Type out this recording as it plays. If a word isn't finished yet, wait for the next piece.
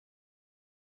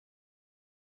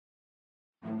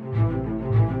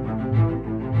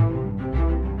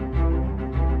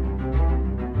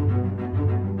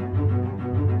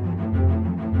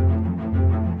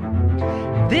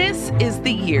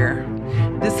the year.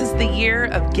 This is the year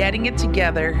of getting it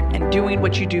together and doing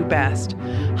what you do best.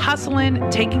 Hustling,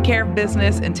 taking care of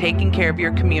business, and taking care of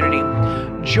your community.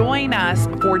 Join us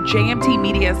for JMT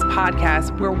Media's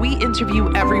podcast, where we interview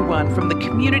everyone from the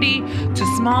community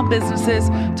to small businesses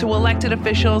to elected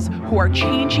officials who are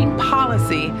changing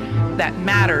policy that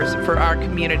matters for our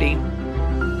community.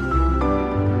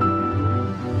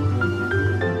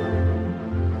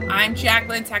 I'm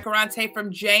Jacqueline Tacarante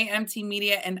from JMT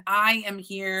Media, and I am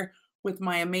here with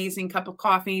my amazing cup of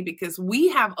coffee because we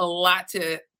have a lot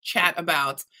to chat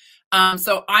about.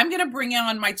 So I'm going to bring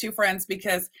on my two friends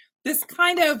because this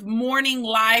kind of morning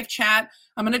live chat,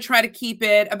 I'm going to try to keep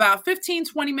it about 15,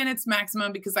 20 minutes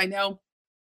maximum because I know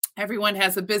everyone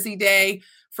has a busy day,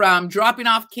 from dropping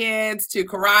off kids to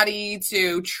karate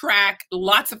to track.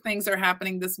 Lots of things are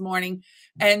happening this morning.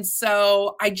 And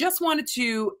so I just wanted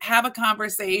to have a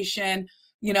conversation,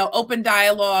 open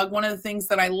dialogue. One of the things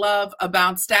that I love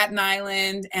about Staten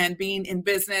Island and being in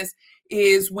business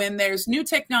is when there's new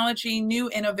technology, new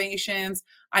innovations,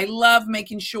 I love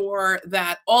making sure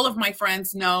that all of my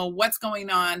friends know what's going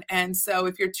on. And so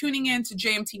if you're tuning in to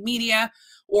JMT Media,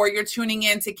 or you're tuning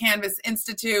in to Canvas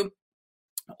Institute,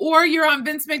 or you're on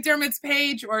Vince McDermott's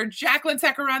page or Jacqueline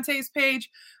Tacarante's page,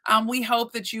 we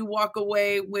hope that you walk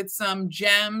away with some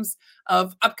gems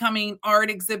of upcoming art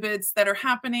exhibits that are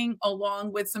happening,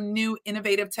 along with some new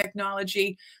innovative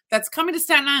technology that's coming to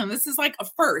Staten Island. This is like a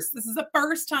first. This is the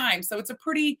first time. So it's a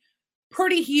pretty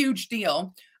huge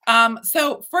deal.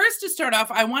 So first, to start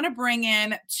off, I want to bring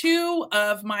in two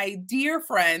of my dear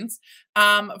friends.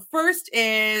 First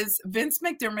is Vince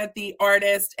McDermott, the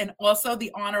artist, and also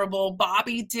the Honorable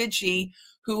Bobby Digi,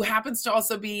 who happens to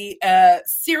also be a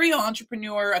serial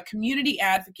entrepreneur, a community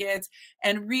advocate,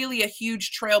 and really a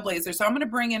huge trailblazer. So I'm going to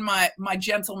bring in my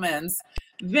gentlemen.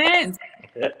 Vince,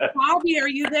 Bobby, are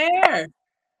you there?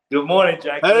 Good morning,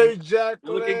 Jacqueline. Hey, Jacqueline.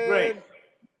 You're looking great.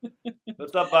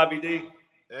 What's up, Bobby D?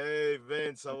 Hey,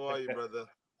 Vince. How are you, brother?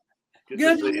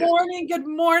 Good morning. Good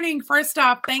morning. First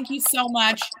off, thank you so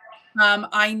much.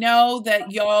 I know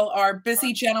that y'all are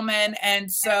busy gentlemen, and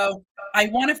so I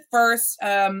want to first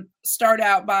start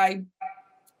out by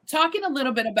talking a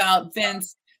little bit about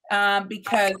Vince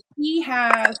because he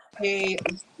has a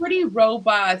pretty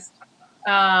robust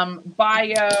bio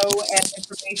and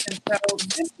information. So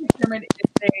Vince McDermott is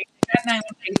a Staten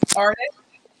Island-based artist.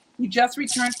 He just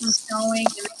returned from showing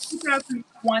in the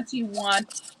 2021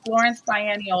 Florence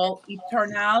Biennial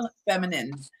Eternal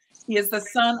Feminine. He is the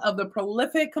son of the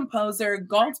prolific composer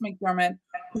Galt McDermott,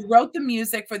 who wrote the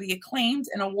music for the acclaimed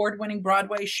and award-winning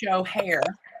Broadway show Hair,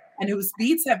 and whose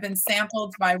beats have been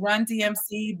sampled by Run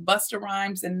DMC, Busta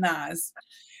Rhymes, and Nas.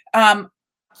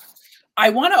 I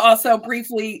want to also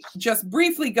briefly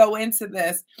go into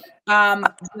this.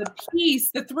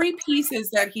 The three pieces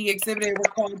that he exhibited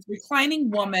were called Reclining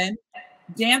Woman,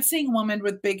 Dancing Woman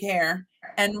with Big Hair,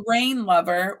 and Rain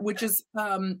Lover, which is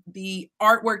the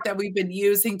artwork that we've been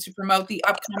using to promote the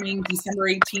upcoming December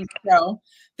 18th show.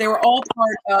 They were all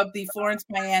part of the Florence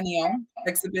Biennial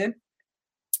exhibit.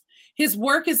 His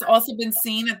work has also been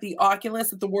seen at the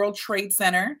Oculus at the World Trade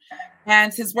Center,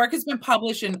 and his work has been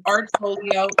published in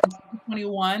Artfolio in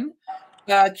 2021,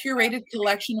 a curated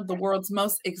collection of the world's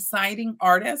most exciting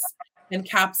artists, and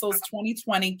Capsules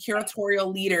 2020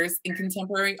 Curatorial Leaders in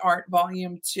Contemporary Art,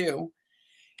 Volume 2.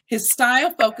 His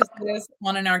style focuses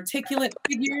on an articulate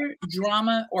figure,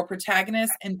 drama, or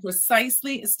protagonist, and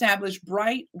precisely established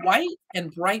bright white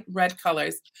and bright red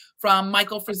colors. From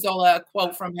Michael Frezzola, a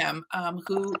quote from him,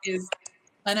 who is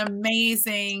an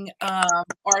amazing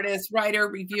artist, writer,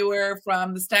 reviewer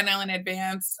from the Staten Island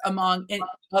Advance, among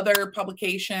other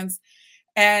publications.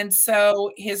 And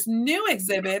so his new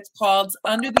exhibit, called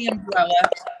Under the Umbrella,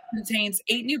 contains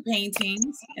 8 new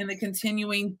paintings in the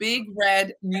continuing Big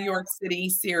Red New York City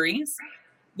series.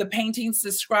 The paintings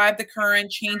describe the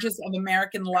current changes of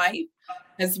American life,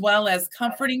 as well as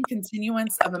comforting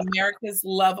continuance of America's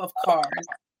love of cars.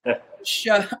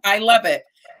 I love it.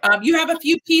 You have a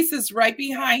few pieces right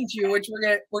behind you, which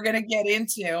we're gonna get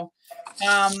into.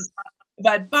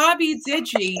 But Bobby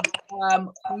Digi,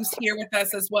 who's here with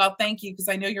us as well, thank you, because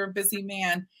I know you're a busy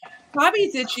man.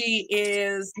 Bobby Digi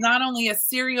is not only a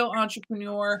serial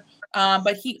entrepreneur,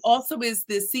 but he also is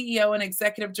the CEO and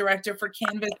executive director for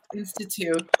Canvas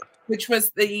Institute, which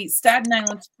was the Staten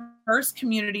Island's first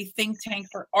community think tank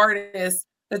for artists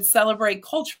that celebrate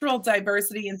cultural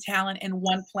diversity and talent in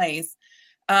one place.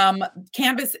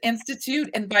 Canvas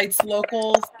Institute invites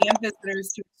locals and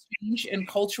visitors to exchange in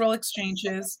cultural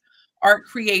exchanges, art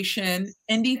creation,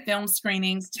 indie film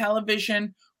screenings,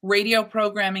 television, radio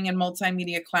programming, and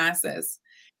multimedia classes.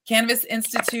 Canvas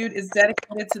Institute is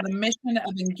dedicated to the mission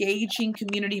of engaging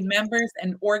community members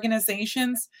and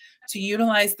organizations to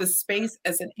utilize the space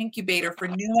as an incubator for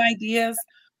new ideas,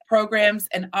 programs,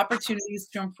 and opportunities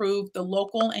to improve the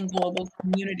local and global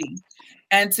community.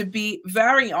 And to be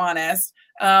very honest,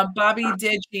 Bobby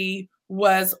Digi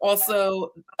was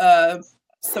also a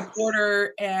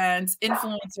supporter and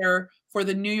influencer for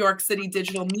the New York City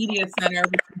Digital Media Center,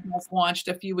 which was launched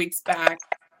a few weeks back.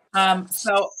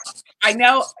 So I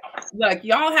know, look,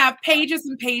 y'all have pages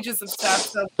and pages of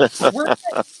stuff. So we're going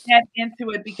to get into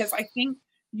it because I think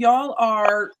y'all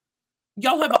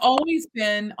have always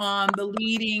been on the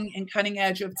leading and cutting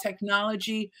edge of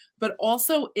technology, but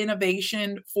also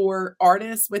innovation for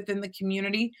artists within the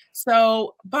community.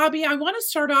 So, Bobby, I want to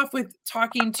start off with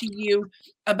talking to you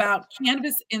about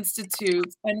Canvas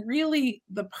Institute and really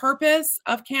the purpose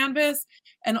of Canvas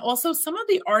and also some of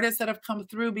the artists that have come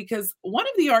through, because one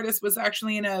of the artists was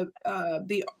actually in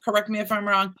correct me if I'm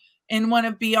wrong, in one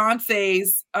of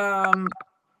Beyonce's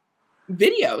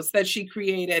videos that she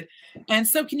created. And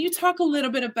so can you talk a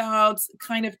little bit about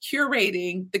kind of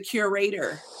curating the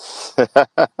curator?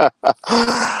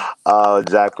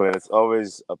 Jacqueline, it's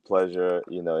always a pleasure,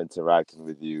 interacting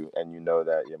with you. And you know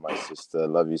that you're my sister. I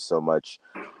love you so much.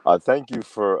 Thank you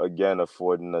for, again,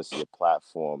 affording us your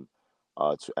platform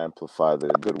to amplify the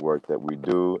good work that we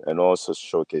do and also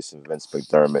showcasing Vince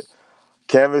McDermott.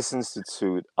 Canvas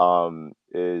Institute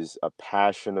is a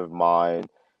passion of mine.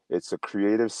 It's a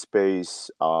creative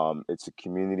space. It's a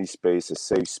community space, a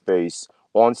safe space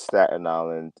on Staten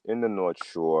Island, in the North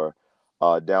Shore,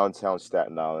 downtown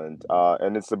Staten Island.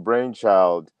 And it's a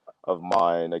brainchild of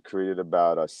mine I created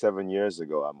about 7 years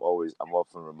ago. I'm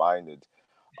often reminded.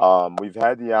 We've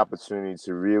had the opportunity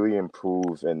to really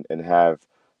improve and have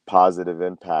positive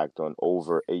impact on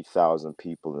over 8,000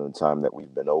 people in the time that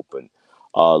we've been open.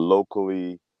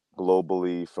 Locally,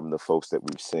 globally, from the folks that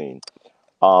we've seen.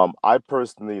 I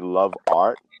personally love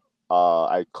art.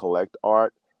 I collect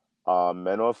art, and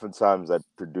oftentimes I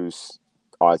produce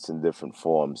arts in different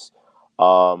forms.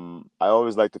 I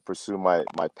always like to pursue my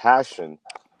passion,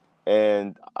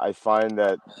 and I find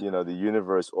that the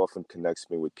universe often connects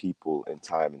me with people in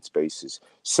time and spaces.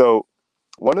 So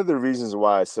one of the reasons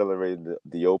why I celebrated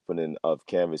the opening of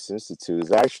Canvas Institute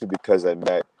is actually because I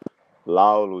met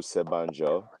Laolu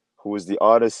Sebanjo, who was the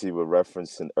artist you were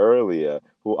referencing earlier,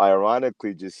 who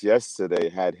ironically just yesterday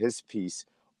had his piece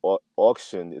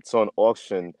auctioned. It's on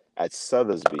auction at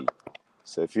Sotheby's.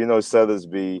 So if you know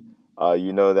Sotheby's,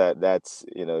 you know that's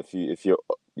if your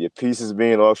piece is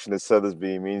being auctioned at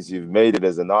Sotheby's means you've made it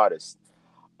as an artist.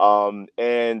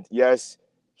 And yes,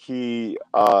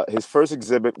 his first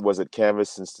exhibit was at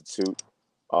Canvas Institute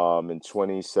in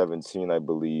 2017, I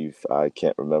believe. I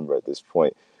can't remember at this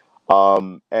point.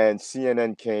 And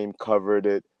CNN came, covered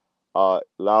it.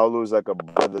 Laulu's like a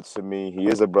brother to me. He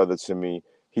is a brother to me.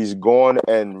 He's gone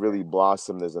and really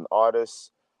blossomed as an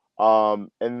artist. And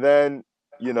then,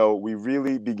 we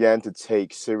really began to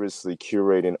take seriously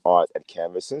curating art at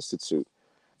Canvas Institute.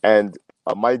 And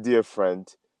my dear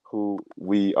friend, who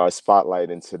we are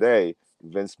spotlighting today,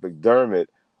 Vince McDermott,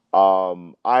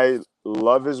 I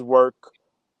love his work.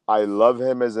 I love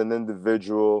him as an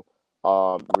individual,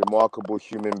 remarkable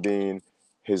human being.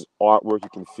 His artwork, you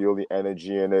can feel the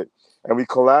energy in it. And we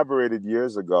collaborated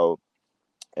years ago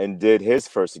and did his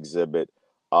first exhibit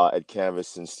at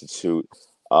Canvas Institute.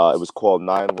 It was called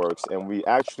Nine Works, and we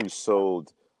actually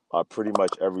sold pretty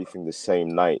much everything the same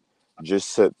night.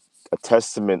 Just a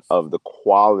testament of the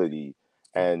quality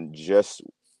and just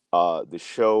the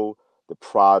show, the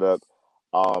product.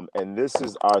 And this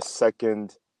is our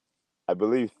second, I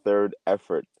believe, third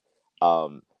effort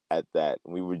at that.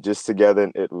 We were just together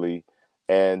in Italy,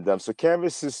 and so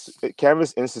Canvas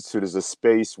Institute is a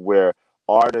space where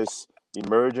artists,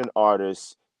 emerging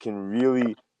artists, can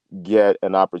really get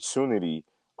an opportunity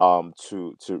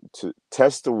to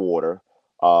test the water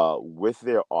with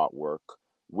their artwork,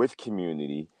 with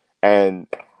community, and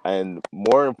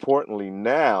more importantly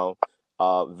now,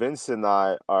 Vince and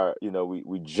I are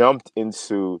we jumped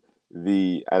into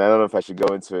and I don't know if I should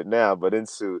go into it now, but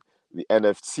into the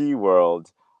NFT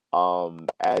world,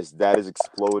 as that is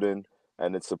exploding,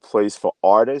 and it's a place for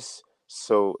artists.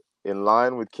 So in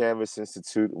line with Canvas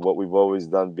Institute, what we've always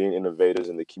done, being innovators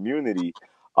in the community,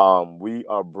 we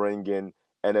are bringing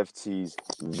NFTs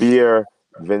via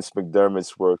Vince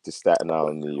McDermott's work to Staten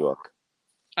Island, New York.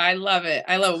 I love it.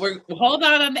 We'll hold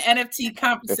on the NFT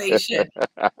conversation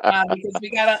because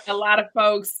we got a lot of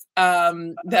folks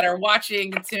that are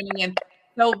watching and tuning in.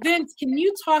 So Vince, can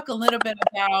you talk a little bit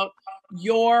about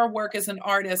your work as an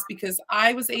artist? Because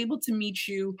I was able to meet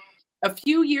you a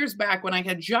few years back when I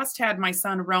had just had my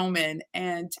son Roman,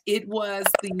 and it was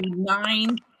the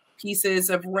 9 pieces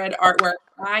of red artwork.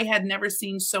 I had never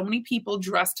seen so many people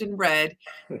dressed in red.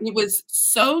 It was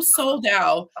so sold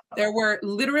out. There were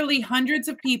literally hundreds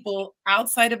of people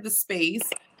outside of the space.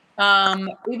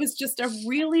 It was just a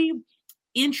really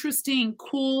interesting,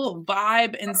 cool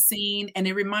vibe and scene. And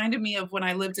it reminded me of when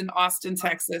I lived in Austin,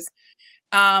 Texas.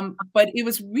 But it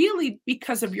was really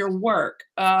because of your work,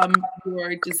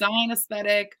 your design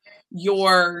aesthetic,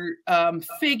 your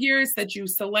figures that you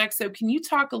select. So can you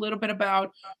talk a little bit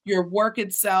about your work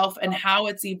itself and how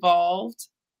it's evolved?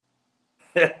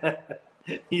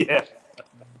 Yeah.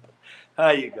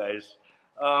 Hi, you guys.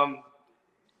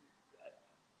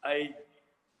 I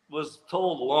was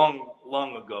told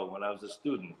long ago when I was a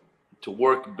student to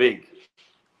work big,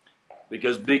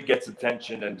 because big gets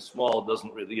attention and small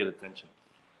doesn't really get attention.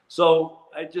 So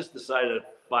I just decided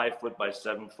 5 foot by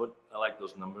 7 foot. I like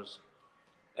those numbers.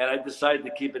 And I decided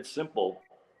to keep it simple.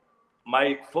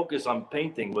 My focus on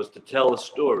painting was to tell a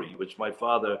story, which my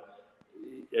father,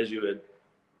 as you had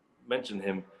mentioned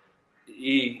him,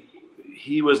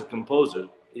 he was a composer.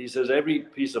 He says every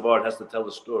piece of art has to tell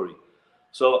a story.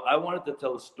 So I wanted to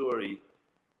tell a story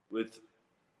with,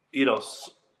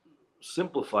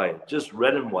 simplify it, just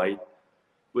red and white,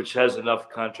 which has enough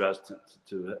contrast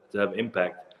to have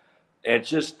impact, and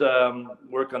just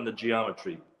work on the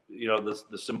geometry,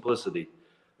 the simplicity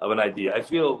of an idea. I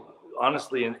feel,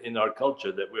 honestly, in our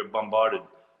culture that we're bombarded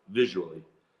visually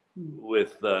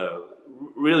with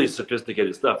really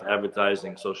sophisticated stuff,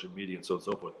 advertising, social media, and so on and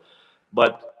so forth.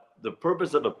 But the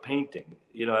purpose of a painting,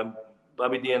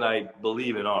 Bobby D and I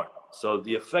believe in art. So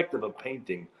the effect of a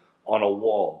painting on a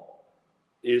wall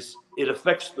is it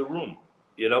affects the room,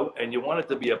 and you want it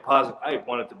to be a positive. I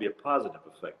want it to be a positive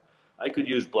effect. I could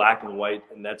use black and white,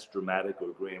 and that's dramatic, or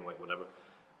gray and white, whatever.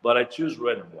 But I choose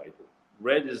red and white.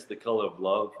 Red is the color of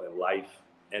love and life,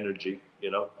 energy,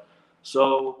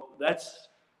 So that's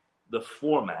the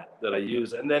format that I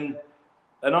use. And then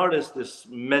an artist is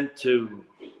meant to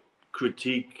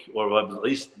critique, or at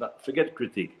least not forget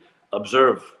critique,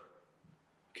 observe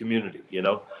community,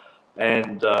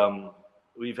 And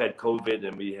we've had COVID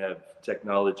and we have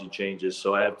technology changes.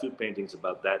 So I have 2 paintings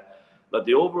about that. But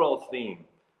the overall theme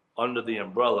under the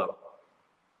umbrella,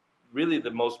 really the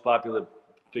most popular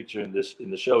picture in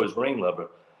the show is Rain Lover.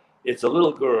 It's a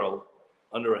little girl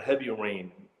under a heavy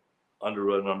rain,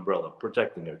 under an umbrella,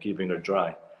 protecting her, keeping her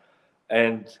dry.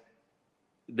 And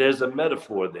there's a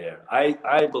metaphor there.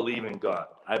 I believe in God.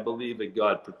 I believe that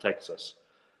God protects us.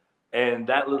 And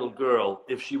that little girl,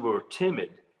 if she were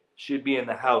timid, she'd be in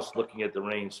the house looking at the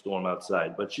rainstorm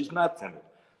outside. But she's not timid.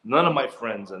 None of my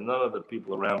friends and none of the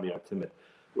people around me are timid.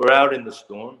 We're out in the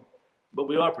storm, but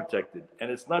we are protected.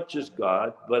 And it's not just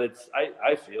God, but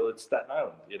I feel it's Staten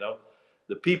Island,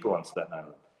 the people on Staten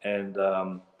Island. And,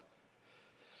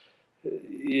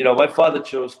 my father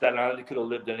chose Staten Island. He could have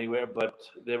lived anywhere, but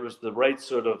there was the right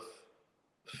sort of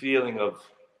feeling of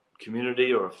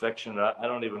community or affection. I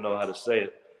don't even know how to say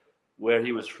it, where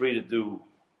he was free to do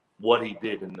what he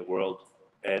did in the world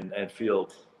and feel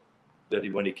that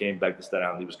when he came back to Staten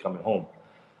Island, he was coming home.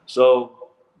 So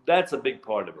that's a big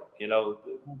part of it.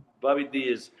 Bobby D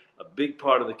is a big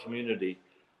part of the community,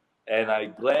 and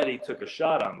I'm glad he took a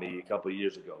shot on me a couple of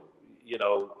years ago.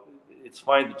 It's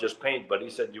fine to just paint, but he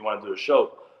said, you want to do a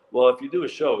show? Well, if you do a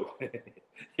show,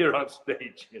 you're on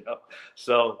stage,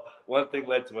 So one thing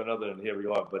led to another, and here we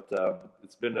are. But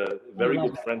it's been a very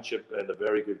good friendship and a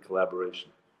very good collaboration.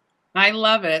 I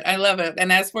love it. I love it.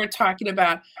 And as we're talking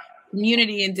about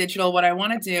community and digital, what I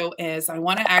want to do is I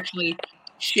want to actually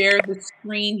share the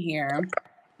screen here.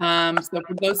 So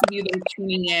for those of you that are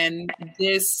tuning in,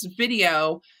 this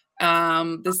video,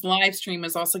 this live stream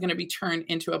is also going to be turned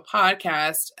into a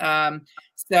podcast.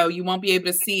 So you won't be able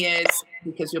to see it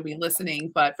because you'll be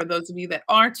listening. But for those of you that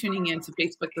are tuning in to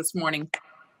Facebook this morning,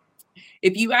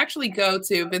 if you actually go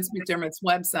to Vince McDermott's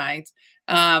website,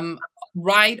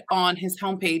 right on his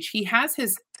homepage, he has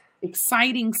his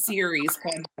exciting series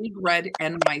called Big Red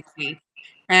and Mighty.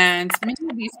 And many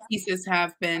of these pieces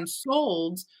have been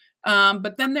sold.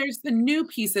 But then there's the new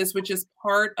pieces, which is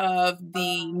part of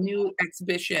the new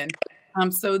exhibition.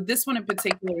 So this one in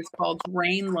particular is called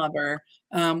Rain Lover,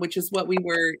 which is what we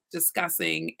were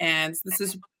discussing. And this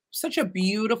is such a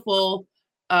beautiful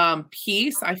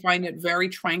piece. I find it very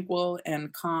tranquil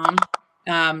and calm.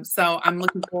 So I'm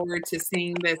looking forward to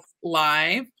seeing this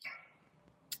live.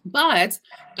 But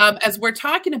as we're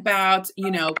talking about,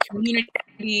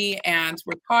 community, and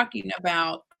we're talking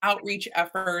about outreach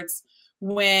efforts,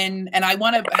 and I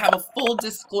want to have a full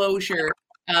disclosure,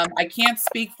 I can't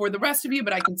speak for the rest of you,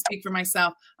 but I can speak for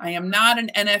myself. I am not an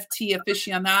NFT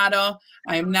aficionado.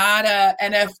 I am not a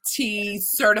NFT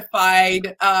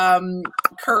certified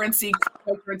cryptocurrency.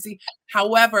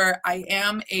 However, I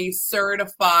am a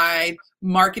certified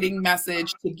marketing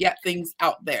message to get things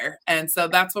out there. And so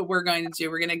that's what we're going to do.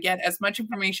 We're going to get as much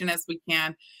information as we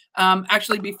can.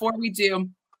 Actually, before we do,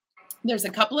 there's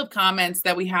a couple of comments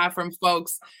that we have from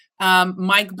folks.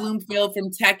 Mike Bloomfield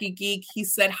from Techie Geek, he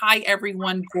said, "Hi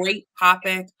everyone, great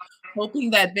topic.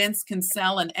 Hoping that Vince can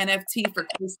sell an NFT for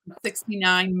close to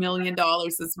 $69 million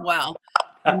as well."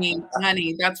 I mean,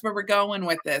 honey, that's where we're going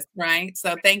with this, right?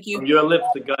 So thank you. From your lips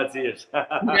to God's ears.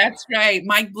 That's right.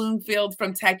 Mike Bloomfield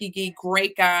from Techie Geek,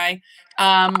 great guy.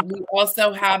 We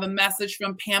also have a message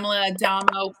from Pamela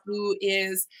Adamo, who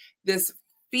is this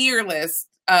fearless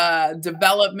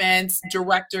development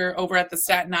director over at the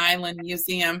Staten Island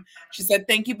Museum. She said,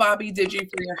 "Thank you, Bobby Digi,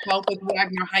 for your help with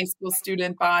Wagner High School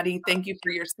student body. Thank you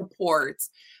for your support."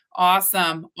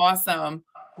 Awesome. Awesome.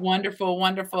 Wonderful.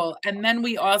 Wonderful. And then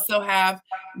we also have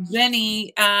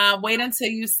Vinny. Wait until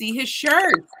you see his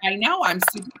shirt. I know. I'm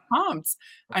super pumped.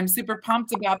 I'm super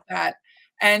pumped about that.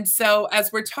 And so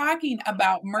as we're talking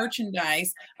about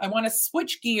merchandise, I want to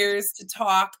switch gears to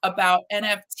talk about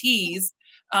NFTs.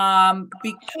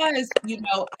 Because,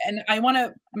 and I want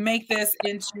to make this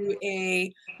into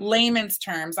a layman's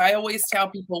terms. I always tell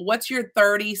people, what's your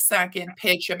 30-second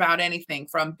pitch about anything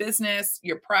from business,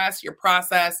 your press, your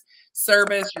process,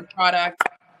 service, your product?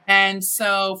 And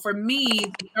so for me,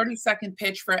 the 30-second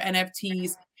pitch for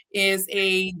NFTs is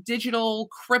a digital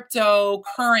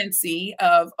cryptocurrency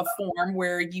of a form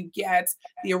where you get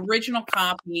the original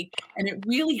copy, and it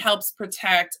really helps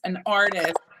protect an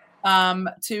artist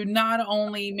to not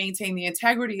only maintain the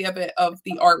integrity of the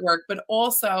artwork, but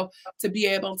also to be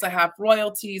able to have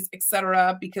royalties,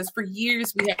 etc. Because for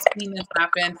years we have seen this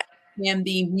happen in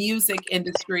the music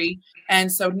industry.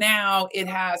 And so now it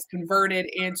has converted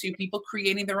into people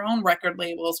creating their own record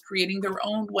labels, creating their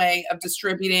own way of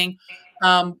distributing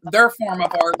their form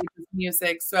of art, which is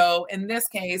music. So in this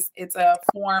case, it's a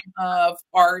form of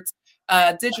art,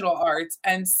 digital art.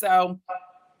 And so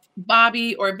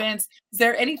Bobby or Vince, is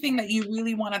there anything that you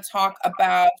really want to talk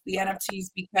about the NFTs?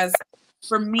 Because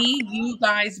for me, you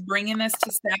guys bringing this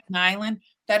to Staten Island,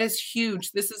 that is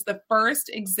huge. This is the first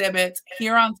exhibit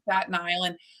here on Staten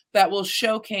Island that will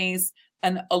showcase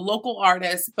a local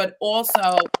artist, but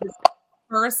also the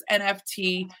first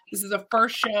NFT. This is a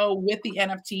first show with the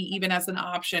NFT even as an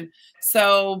option.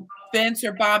 So Vince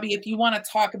or Bobby, if you want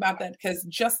to talk about that, because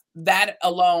just that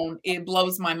alone, it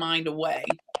blows my mind away.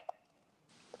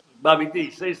 Bobby D,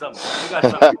 say something. You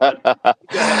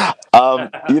got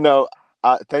something.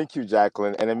 Thank you,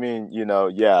 Jacqueline. And I mean,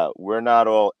 yeah, we're not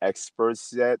all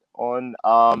experts yet on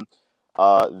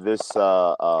this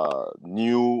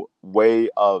new way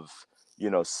of,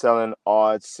 selling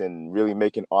arts and really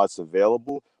making arts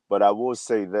available. But I will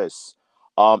say this.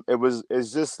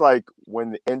 It's just like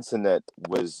when the internet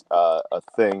was a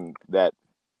thing that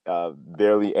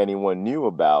barely anyone knew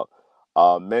about.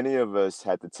 Many of us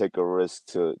had to take a risk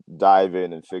to dive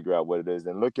in and figure out what it is.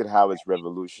 And look at how it's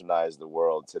revolutionized the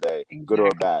world today, good or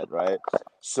bad, right?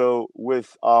 So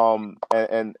with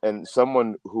and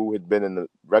someone who had been in the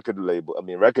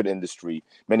record industry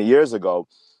many years ago,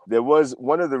 there was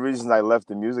one of the reasons I left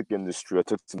the music industry or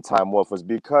took some time off was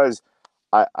because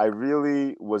I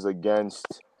really was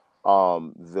against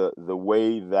the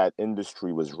way that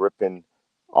industry was ripping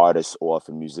artists off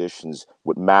and musicians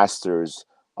with masters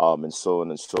and so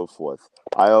on and so forth.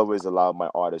 I always allowed my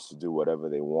artists to do whatever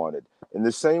they wanted. In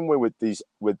the same way with this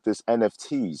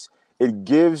NFTs, it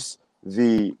gives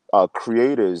the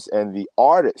creators and the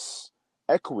artists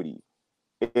equity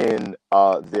in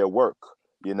their work.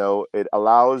 It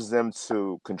allows them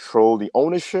to control the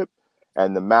ownership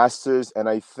and the masters, and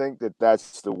I think that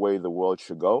that's the way the world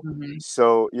should go. Mm-hmm.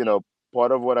 So,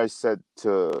 part of what I said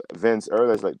to Vince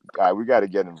earlier is like, we got to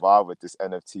get involved with this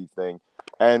NFT thing.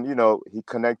 And he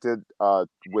connected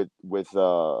with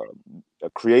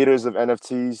creators of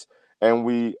NFTs, and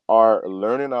we are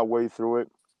learning our way through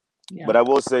it. Yeah. But I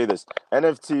will say this: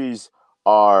 NFTs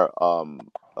are on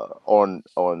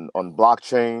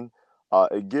blockchain.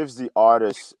 It gives the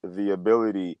artists the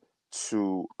ability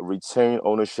to retain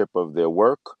ownership of their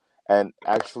work and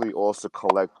actually also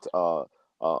collect a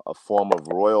form of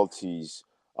royalties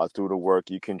through the work.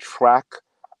 You can track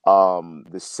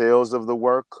the sales of the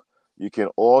work. You can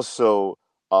also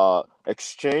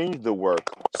exchange the work.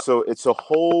 So it's a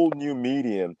whole new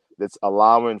medium that's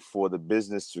allowing for the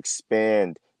business to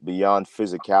expand beyond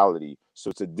physicality. So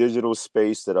it's a digital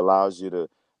space that allows you to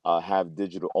have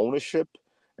digital ownership.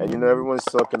 And you know, everyone's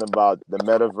talking about the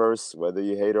metaverse, whether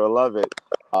you hate or love it.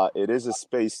 It is a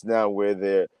space now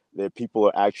where people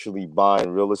are actually buying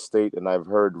real estate, and I've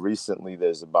heard recently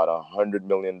there's about $100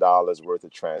 million worth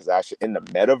of transaction in the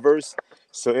metaverse.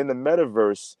 So in the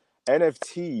metaverse,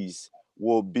 NFTs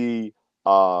will be,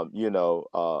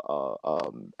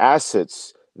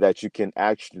 assets that you can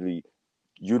actually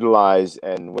utilize,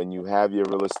 and when you have your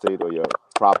real estate or your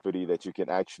property, that you can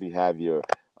actually have your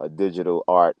digital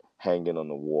art hanging on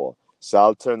the wall. So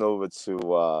I'll turn over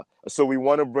to so we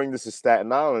want to bring this to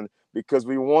Staten Island because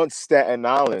we want Staten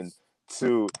Island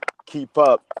to keep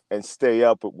up and stay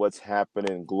up with what's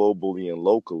happening globally and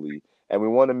locally, and we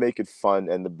want to make it fun,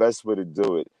 and the best way to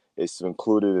do it is to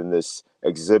include it in this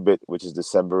exhibit, which is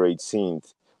December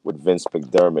 18th with Vince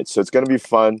McDermott. So it's going to be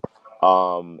fun,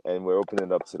 and we're opening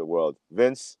it up to the world.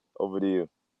 Vince, over to you.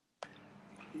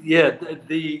 Yeah,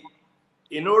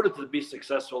 in order to be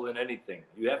successful in anything,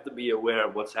 you have to be aware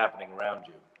of what's happening around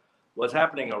you. What's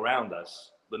happening around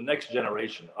us, the next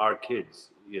generation, our kids,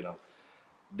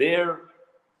 they're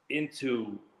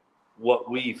into what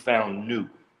we found new.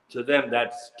 To them,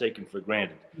 that's taken for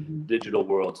granted, digital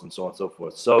worlds and so on and so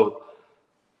forth. So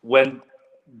when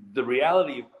the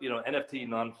reality, NFT,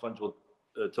 non-fungible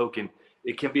token,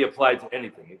 it can be applied to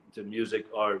anything, to music,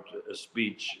 art,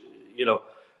 speech,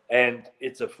 and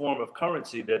it's a form of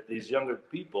currency that these younger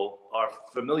people are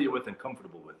familiar with and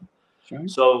comfortable with. Sure.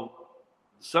 So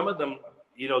some of them,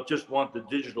 just want the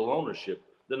digital ownership.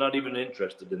 They're not even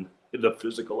interested in the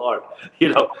physical art.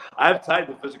 I've tied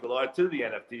the physical art to the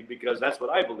NFT because that's what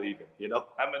I believe in.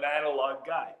 I'm an analog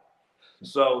guy.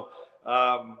 So,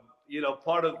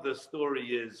 part of the story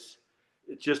is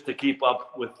just to keep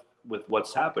up with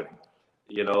what's happening.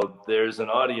 There's an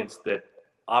audience that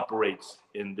operates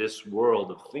in this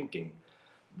world of thinking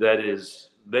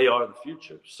they are the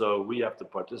future. So we have to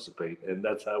participate, and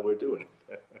that's how we're doing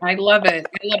it. I love it.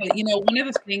 One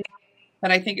of the things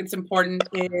that I think it's important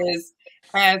is,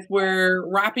 as we're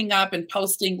wrapping up and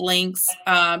posting links,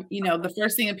 the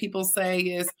first thing that people say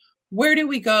is, where do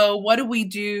we go? What do we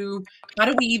do? How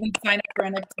do we even sign up for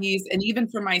NFTs? And even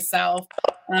for myself,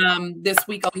 this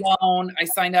week alone, I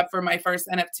signed up for my first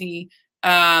NFT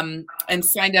and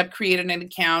signed up, created an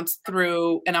account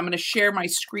through, and I'm going to share my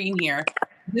screen here.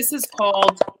 This is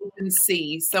called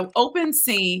OpenSea. So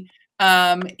OpenSea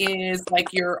is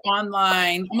like your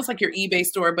online, almost like your eBay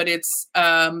store, but it's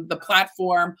the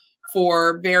platform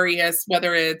for various,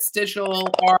 whether it's digital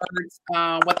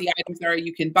art, what the items are,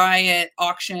 you can buy it,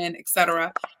 auction,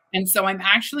 etc. And so I'm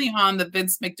actually on the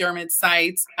Vince McDermott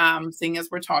site, seeing as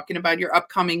we're talking about your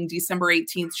upcoming December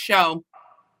 18th show.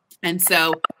 And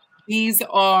so these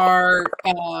are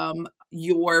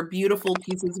your beautiful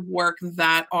pieces of work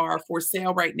that are for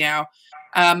sale right now.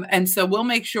 And so we'll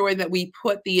make sure that we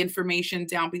put the information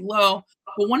down below.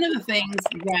 But one of the things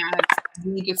that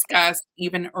we discussed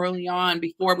even early on,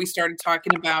 before we started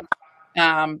talking about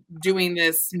doing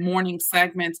this morning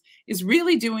segment, is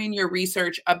really doing your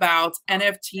research about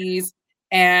NFTs,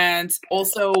 and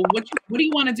also what do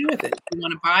you want to do with it? Do you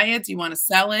want to buy it? Do you want to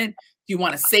sell it? Do you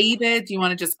want to save it? Do you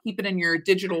want to just keep it in your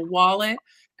digital wallet?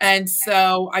 And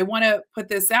so I want to put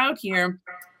this out here,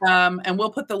 and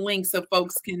we'll put the link so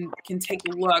folks can take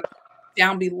a look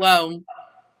down below.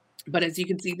 But as you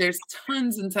can see, there's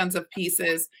tons and tons of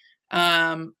pieces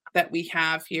that we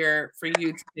have here for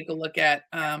you to take a look at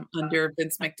under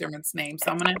Vince McDermott's name.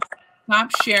 So I'm going to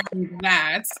stop sharing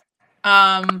that.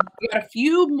 We got a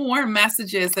few more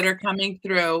messages that are coming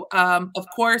through. Of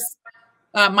course,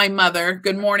 my mother.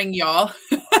 Good morning, y'all.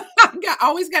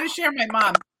 Always got to share my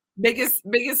mom.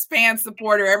 Biggest fan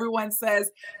supporter. Everyone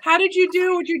says, how did you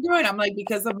do what you're doing? I'm like,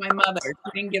 because of my mother.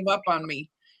 She didn't give up on me.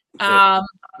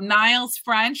 Niles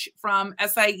French from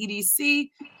SIEDC.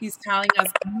 He's telling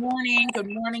us good morning. Good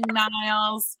morning,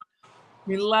 Niles.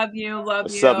 We love you.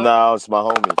 What's up, Niles? My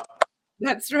homie.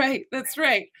 That's right. That's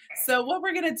right. So what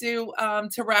we're going to do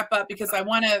to wrap up, because I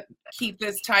want to keep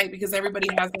this tight because everybody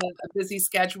has a busy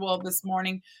schedule this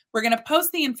morning, we're going to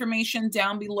post the information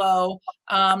down below,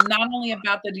 not only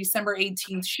about the December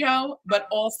 18th show, but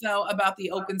also about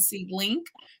the OpenSea link,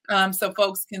 so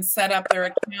folks can set up their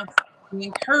accounts. We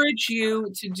encourage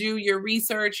you to do your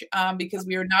research because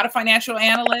we are not a financial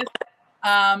analyst.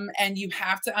 And you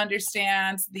have to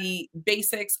understand the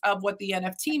basics of what the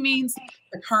NFT means,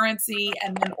 the currency,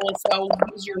 and then also what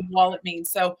does your wallet mean.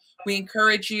 So we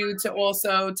encourage you to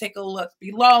also take a look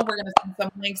below. We're going to send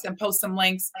some links and post some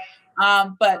links.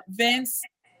 But Vince,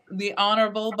 the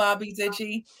Honorable Bobby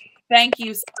Digi, thank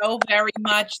you so very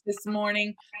much this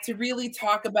morning to really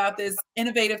talk about this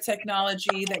innovative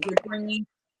technology that you're bringing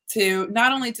to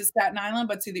not only to Staten Island,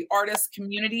 but to the artist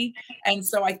community. And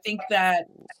so I think that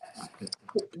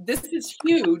this is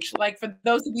huge. Like for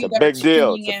those of you that are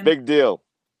tuning in, it's a big deal.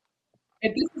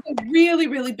 This is a really,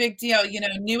 really big deal. You know,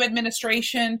 new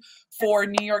administration for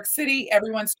New York City.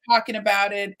 Everyone's talking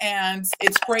about it. And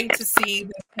it's great to see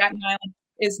that Staten Island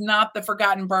is not the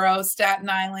forgotten borough. Staten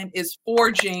Island is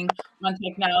forging on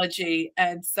technology.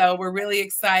 And so we're really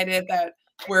excited that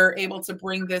we're able to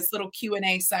bring this little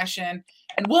Q&A session.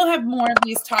 And we'll have more of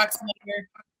these talks later.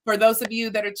 For those of you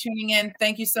that are tuning in,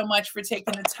 thank you so much for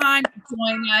taking the time to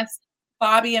join us.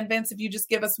 Bobby and Vince, if you just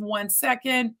give us 1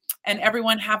 second. And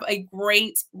everyone have a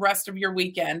great rest of your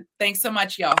weekend. Thanks so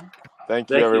much, y'all. Thank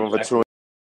you, everyone, for tuning in.